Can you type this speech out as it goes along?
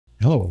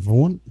Hello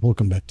everyone,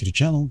 welcome back to the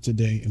channel.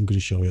 Today I'm going to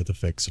show you how to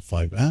fix a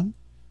FiveM.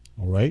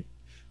 Alright,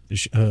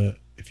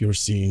 if you're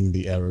seeing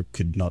the error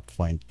could not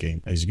find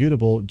game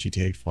executable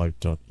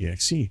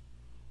GTA5.exe.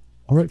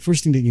 Alright,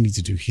 first thing that you need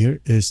to do here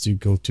is to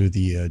go to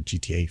the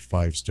GTA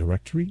 5's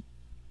directory.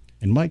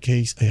 In my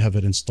case, I have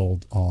it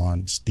installed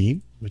on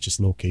Steam, which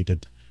is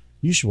located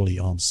usually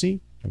on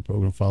C, and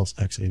program files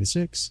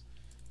x86,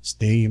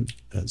 Steam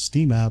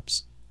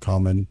apps,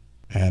 common,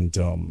 and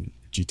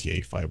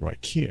GTA 5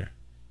 right here.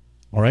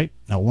 All right,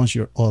 now once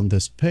you're on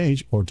this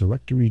page or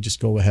directory, just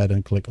go ahead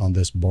and click on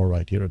this bar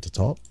right here at the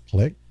top,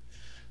 click,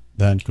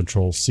 then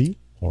Control C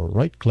or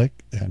right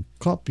click and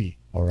copy.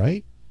 All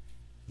right,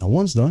 now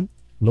once done,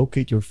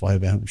 locate your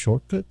FiveM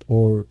shortcut,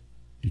 or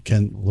you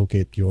can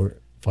locate your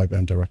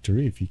FiveM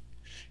directory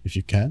if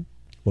you can.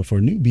 But for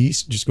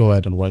newbies, just go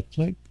ahead and right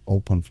click,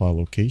 open file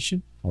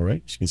location. All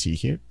right, as you can see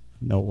here.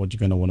 Now what you're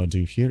going to want to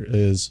do here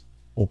is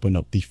open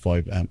up the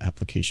FiveM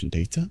application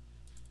data,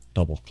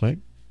 double click.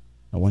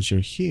 Now, once you're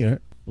here,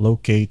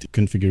 locate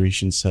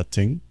configuration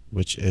setting,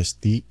 which is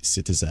the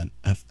Citizen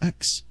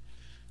FX.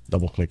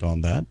 Double click on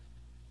that.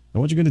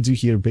 And what you're going to do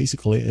here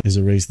basically is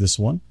erase this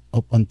one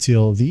up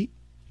until the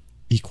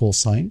equal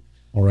sign.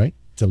 All right,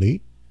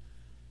 delete.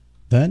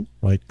 Then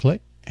right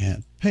click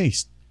and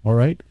paste. All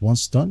right,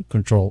 once done,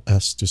 Control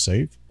S to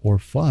save or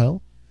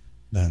file,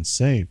 then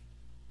save.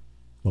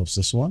 Close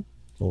this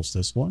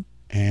one,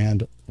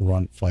 and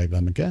run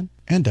FiveM again.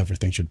 And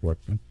everything should work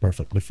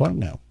perfectly fine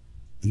now.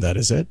 And that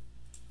is it.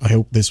 I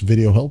hope this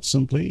video helps,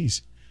 and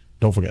please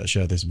don't forget to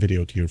share this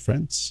video to your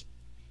friends.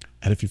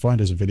 And if you find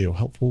this video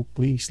helpful,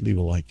 please leave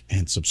a like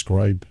and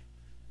subscribe.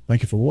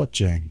 Thank you for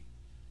watching.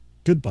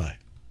 Goodbye.